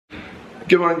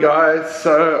Good morning guys,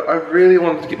 so I really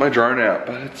wanted to get my drone out,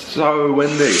 but it's so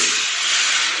windy.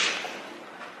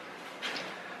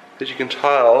 As you can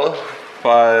tell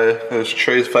by those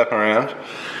trees flapping around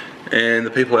and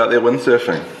the people out there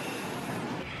windsurfing.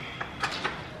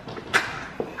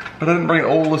 But I didn't bring it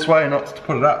all this way not to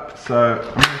put it up, so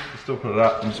I'm going to still put it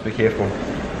up and just be careful.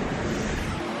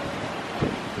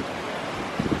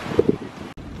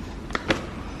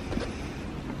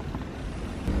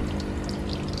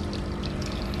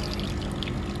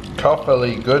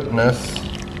 Coffee goodness.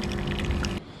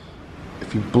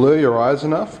 If you blur your eyes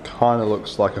enough, kind of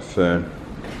looks like a fern.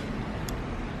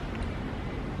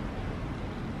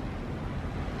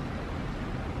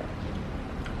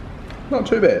 Not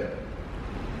too bad.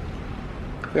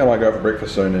 I think I might go for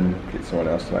breakfast soon and get someone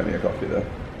else to make me a coffee though.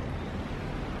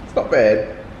 It's not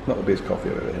bad. Not the best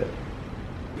coffee I've ever had.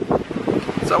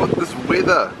 So with this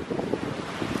weather,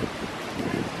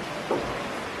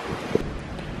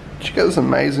 did you get this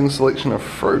amazing selection of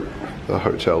fruit the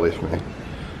hotel left me?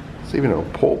 There's even a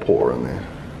pawpaw in there.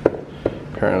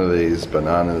 Apparently these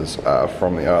bananas are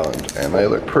from the island and they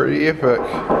look pretty epic.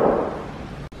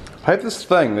 I have this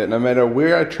thing that no matter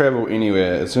where I travel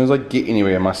anywhere, as soon as I get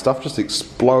anywhere, my stuff just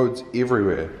explodes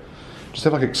everywhere. Just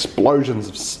have like explosions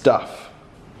of stuff.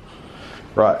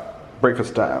 Right,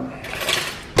 breakfast time.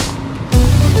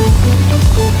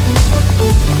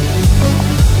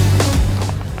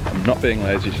 I'm not being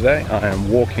lazy today, I am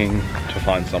walking to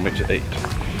find somewhere to eat.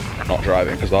 Not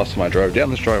driving, because last time I drove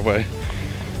down this driveway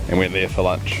and went there for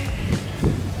lunch.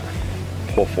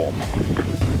 Poor form.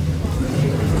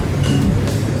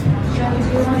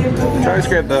 Can I just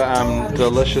grab the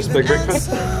delicious big breakfast?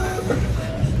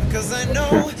 Cause I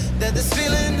know that this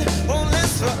feeling won't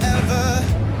last forever.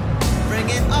 Bring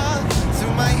it on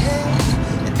through my head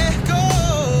and echo.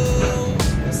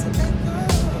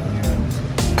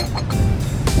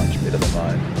 Much better than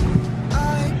mine. I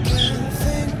can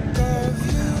think of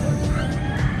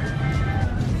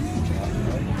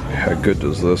you. How good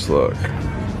does this look?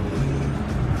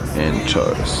 And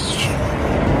toast.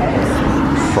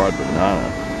 Fried banana.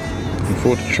 Looking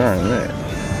forward to trying that.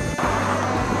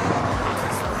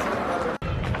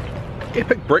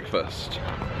 Epic breakfast.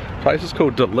 Place is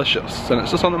called Delicious and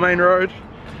it's just on the main road.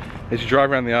 As you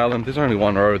drive around the island, there's only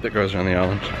one road that goes around the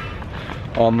island.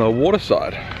 On the water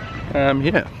side.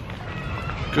 Yeah.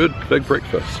 Good big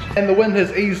breakfast. And the wind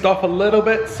has eased off a little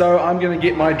bit, so I'm gonna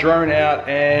get my drone out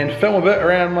and film a bit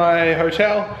around my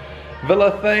hotel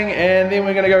villa thing, and then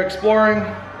we're gonna go exploring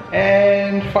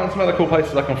and find some other cool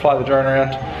places I can fly the drone around,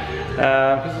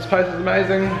 because this place is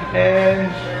amazing and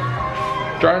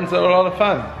drones are a lot of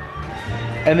fun.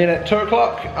 And then at 2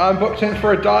 o'clock I'm booked in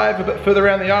for a dive a bit further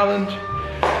around the island,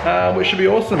 which should be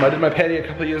awesome. I did my PADI a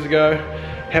couple of years ago,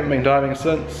 haven't been diving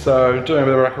since, so doing a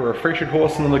bit of like a refresher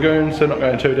course in the lagoon, so not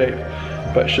going too deep,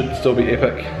 but should still be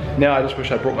epic. Now I just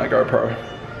wish I brought my GoPro.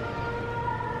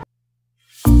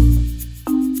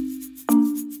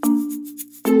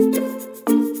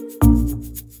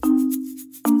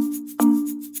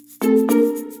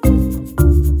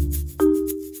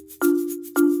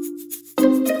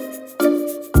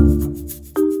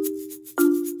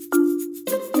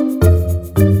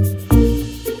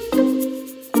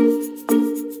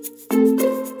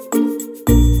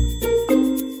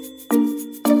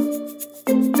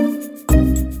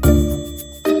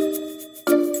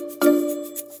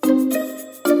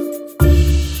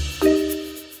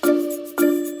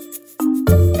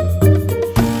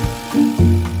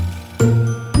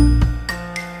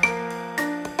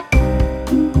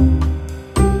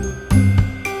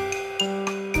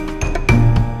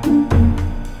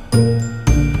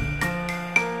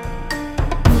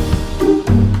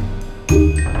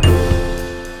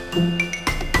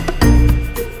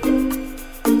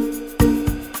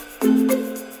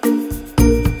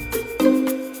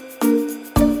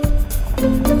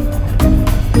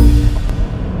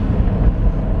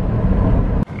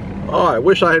 Oh, I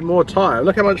wish I had more time.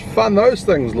 Look how much fun those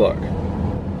things look.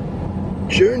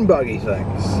 Dune buggy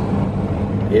things.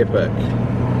 Epic.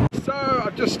 So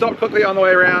I've just stopped quickly on the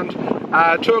way around.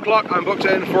 2 o'clock I'm booked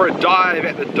in for a dive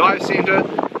at the dive centre,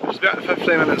 which is about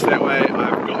 15 minutes that way.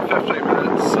 I've got 15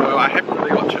 minutes, so I haven't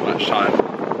really got too much time.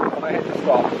 But I had to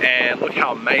stop and look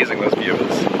how amazing this view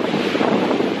is.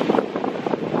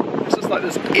 It's just like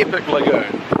this epic lagoon.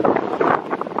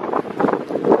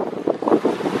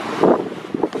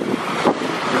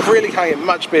 Really can't get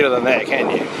much better than that, can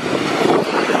you?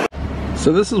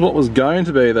 So this is what was going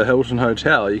to be the Hilton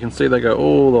Hotel. You can see they go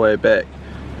all the way back,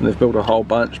 and they've built a whole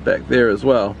bunch back there as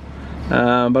well.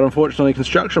 But unfortunately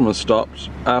construction was stopped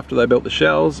after they built the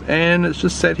shells, and it's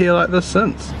just sat here like this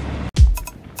since.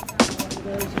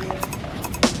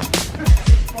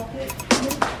 So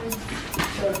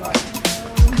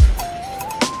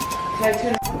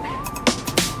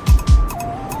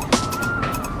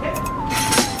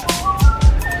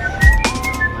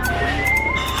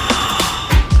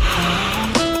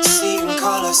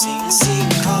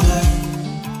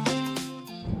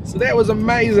that was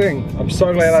amazing. I'm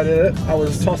so glad I did it. I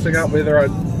was tossing up whether I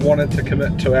wanted to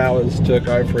commit 2 hours to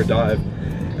go for a dive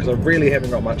because I really haven't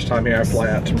got much time here. I fly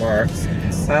out tomorrow.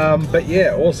 But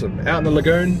yeah, awesome. Out in the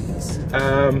lagoon.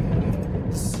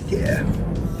 Yeah,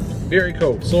 very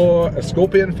cool. Saw a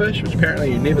scorpion fish, which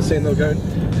apparently you never see in the lagoon.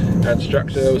 Our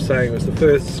instructor was saying it was the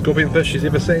first scorpion fish she's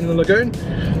ever seen in the lagoon.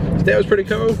 So that was pretty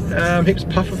cool. Heaps of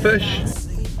puffer fish.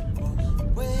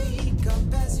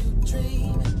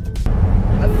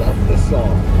 I love this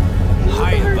song.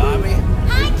 Hi, Bobby.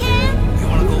 Hi, Ken. You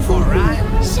wanna go for a ride?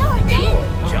 Sure, Ken.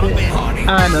 Jump in, honey.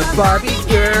 I'm a Barbie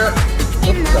girl.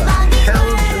 What the hell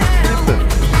is this?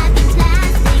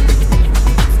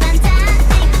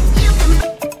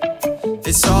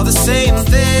 It's all the same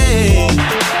thing,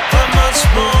 but much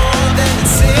more than it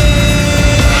seems.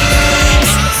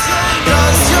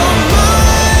 Does your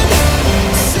mind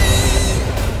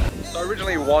So I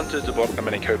originally wanted to book a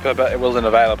Mini Cooper, but it wasn't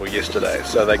available yesterday.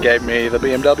 So they gave me the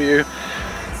BMW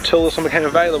till this one became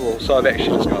available. So I've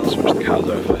actually just gone and switched the cars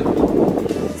over.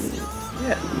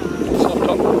 Yeah, soft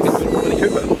top Mini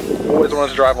Cooper. Always wanted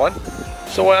to drive one.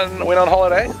 So when I went on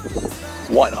holiday,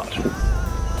 why not?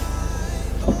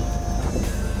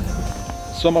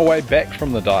 So on my way back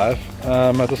from the dive,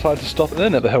 I decided to stop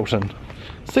in at the Hilton,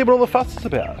 see what all the fuss is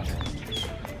about.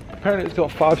 Apparently it's got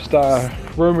 5-star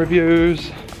room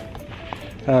reviews.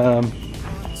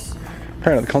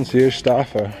 Apparently the concierge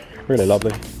staff are really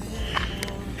lovely.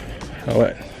 Oh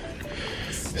wait,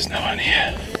 there's no one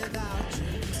here.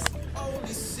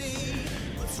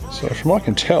 So from what I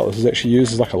can tell, this is actually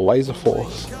used as like a laser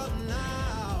force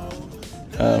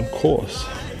course,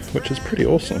 which is pretty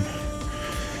awesome.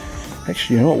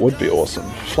 Actually, you know what would be awesome?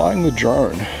 Flying the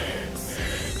drone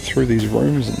through these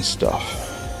rooms and stuff.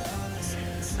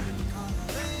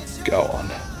 Go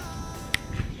on.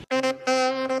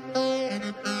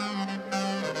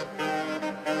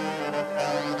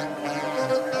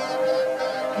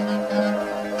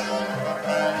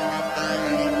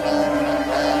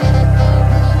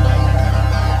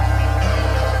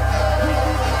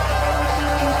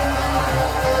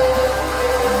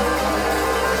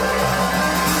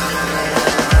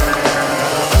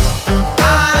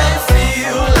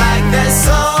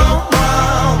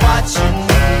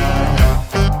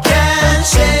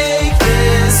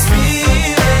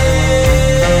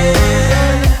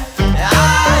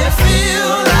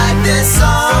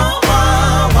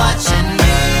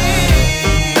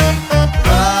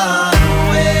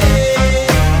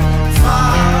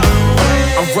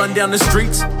 down the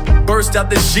streets, burst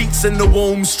out the sheets in the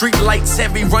womb. Street lights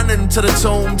heavy, running to the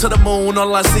tomb, to the moon.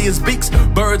 All I see is beaks,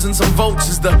 birds and some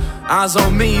vultures. The eyes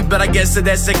on me, but I guess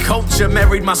that's a culture.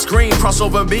 Married my screen, cross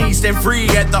over me, stand free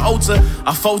at the altar.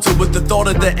 I falter with the thought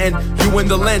of the end. You in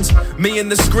the lens, me in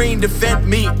the screen, defend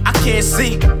me. I can't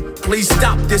see. Please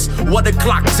stop this. What the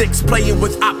clock ticks, playing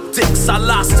with optics. I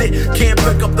lost it, can't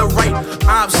pick up the right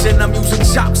option. I'm using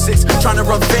chopsticks, trying to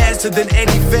run faster than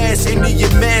any fast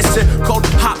Indian master called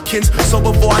Hopkins. So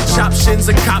before I chop shins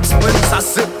and cop splints, I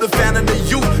sip the Phantom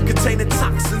of youth containing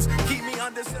toxins. Keep me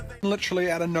under 7.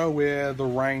 Literally out of nowhere, the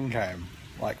rain came,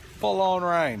 like full on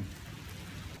rain.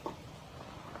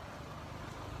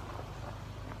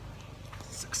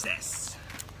 Success.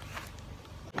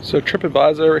 So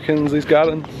TripAdvisor reckons these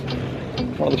gardens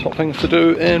one of the top things to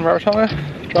do in Rarotonga.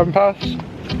 Driving past,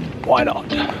 why not?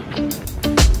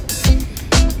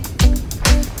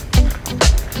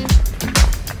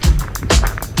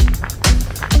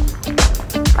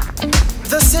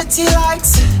 The city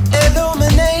lights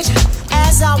illuminate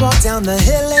as I walk down the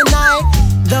hill at night.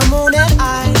 The moon and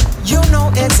I, you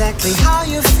know exactly how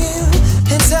you feel.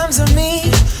 In terms of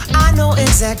me, I know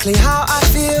exactly how I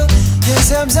feel. In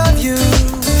terms of you,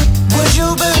 would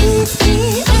you believe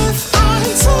me if I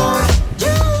told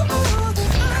you?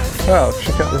 Wow,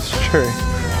 check out this tree.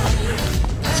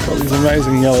 It's got these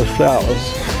amazing yellow flowers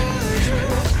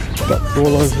but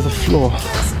all over the floor.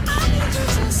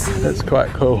 That's quite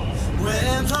cool.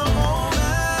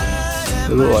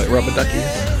 They look like rubber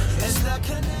duckies.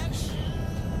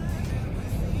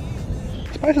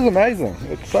 This place is amazing.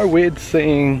 It's so weird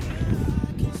seeing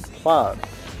plants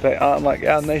that aren't like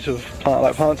our native plant,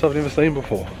 like plants I've never seen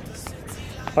before.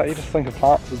 Like you just think of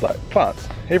plants as like plants.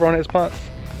 Everyone has plants.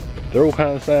 They're all kind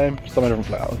of the same, some are different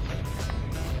flowers.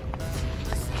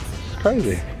 It's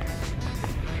crazy.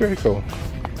 Very cool.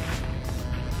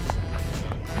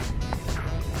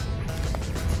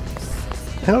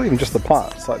 And not even just the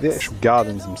plants, like the actual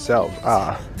gardens themselves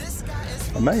are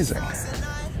amazing.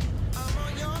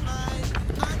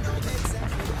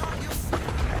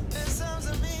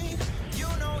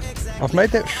 I've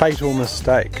made that fatal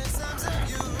mistake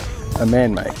a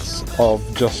man makes of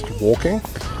just walking.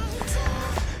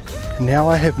 Now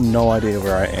I have no idea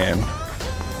where I am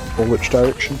or which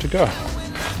direction to go.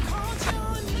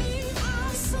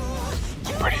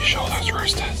 I'm pretty sure those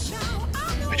roosters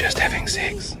were just having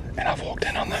sex and I've walked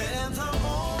in on them.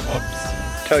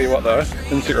 Whoops. Tell you what though,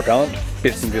 insect repellent,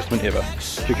 best investment ever.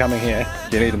 If you're coming here,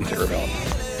 you need insect repellent.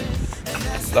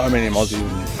 So many mozzies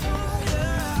and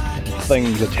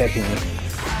things attacking me.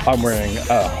 I'm wearing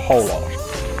a whole lot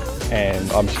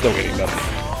and I'm still getting them.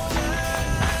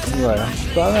 Anyway, I'm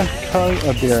starting to comb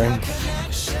a bearing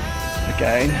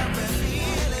again.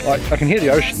 Like, I can hear the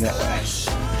ocean that way.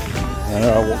 I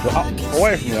know I walked up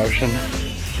away from the ocean.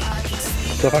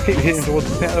 So if I keep heading towards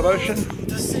the sound of ocean, I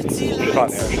should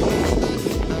find the ocean.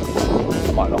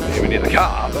 I might not be anywhere near the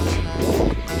car, but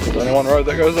there's only one road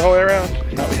that goes the whole way around.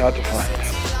 Can't be hard to find.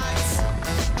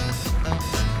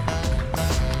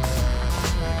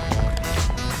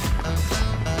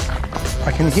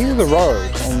 I can hear the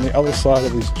road on the other side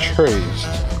of these trees,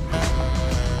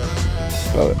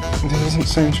 but there doesn't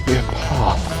seem to be a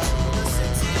path.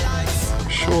 I'm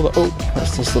sure that, oh,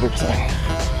 that's this little thing.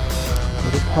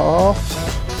 Little path.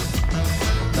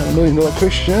 And $1 million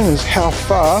question is how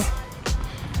far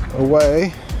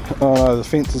away, oh no, the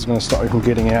fence is going to stop me from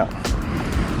getting out.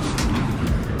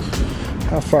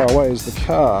 How far away is the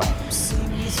car?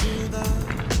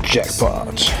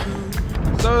 Jackpot.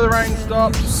 So the rain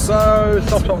stopped, so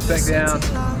soft top's back down.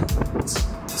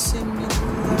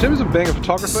 In terms of being a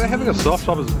photographer, having a soft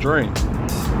top is a dream. I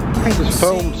can just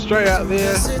film straight out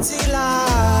there. See me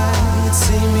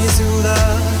through the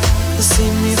city lights.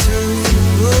 See me through the.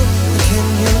 Can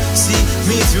you see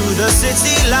me through the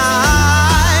city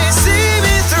lights?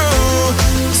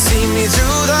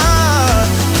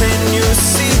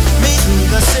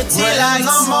 The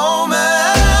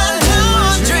moment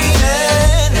I'm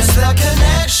dreaming, it's the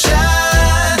connection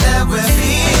that we're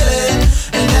feeling,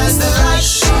 and as the light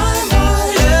shine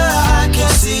brighter, I can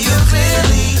see you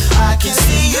clearly. I can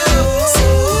see you.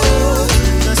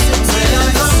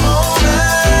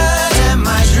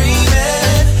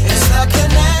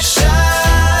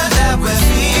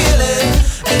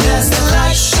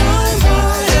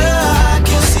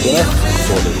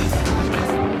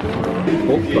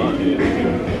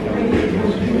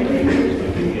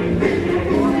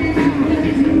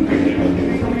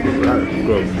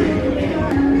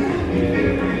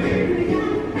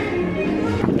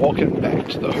 Walking back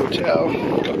to the hotel,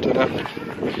 got dinner,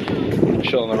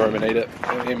 chill in the room and eat it,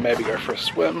 and then maybe go for a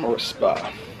swim or a spa.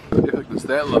 How epic does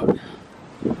that look?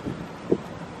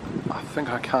 I think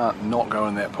I can't not go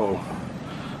in that pool.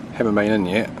 Haven't been in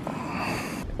yet.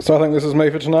 So I think this is me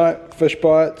for tonight. Fish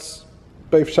bites,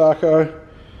 beef taco,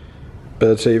 bit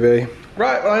of TV.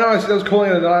 Right, well I know I said I was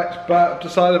calling it a night, but I've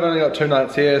decided I've only got 2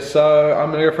 nights here, so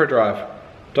I'm gonna go for a drive.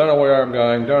 Don't know where I'm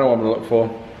going, don't know what I'm gonna look for.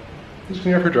 I'm just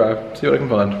gonna go for a drive, see what I can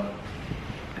find.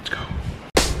 Let's go.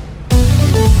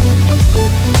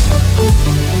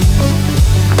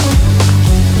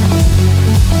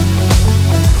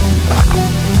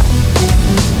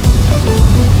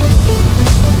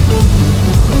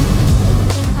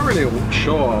 I'm not really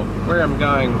sure where I'm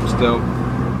going still.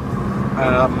 I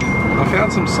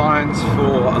found some signs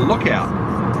for a lookout,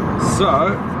 so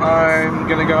I'm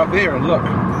gonna go up there and look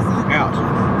out.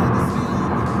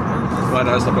 Well, I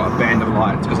noticed I've got a band of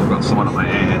lights because I've got someone on my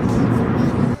hands.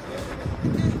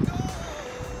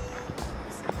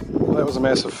 Well, that was a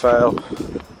massive fail.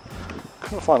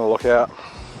 Couldn't find a lookout.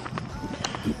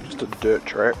 Just a dirt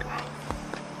track.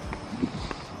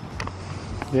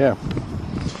 Yeah.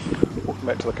 Walking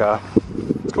back to the car.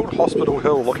 It's called Hospital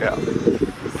Hill Lookout.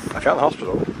 I found the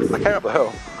hospital. I came up the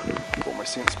hill. Bought my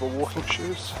sensible walking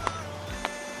shoes.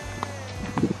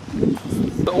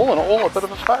 But all in all, a bit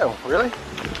of a fail, really.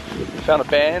 Found a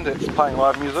band that's playing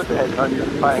live music that had no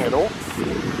music playing at all.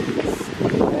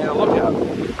 And a lookout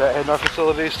that had no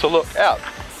facilities to look out.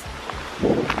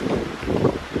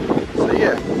 So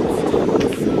yeah,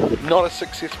 not a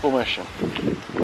successful mission.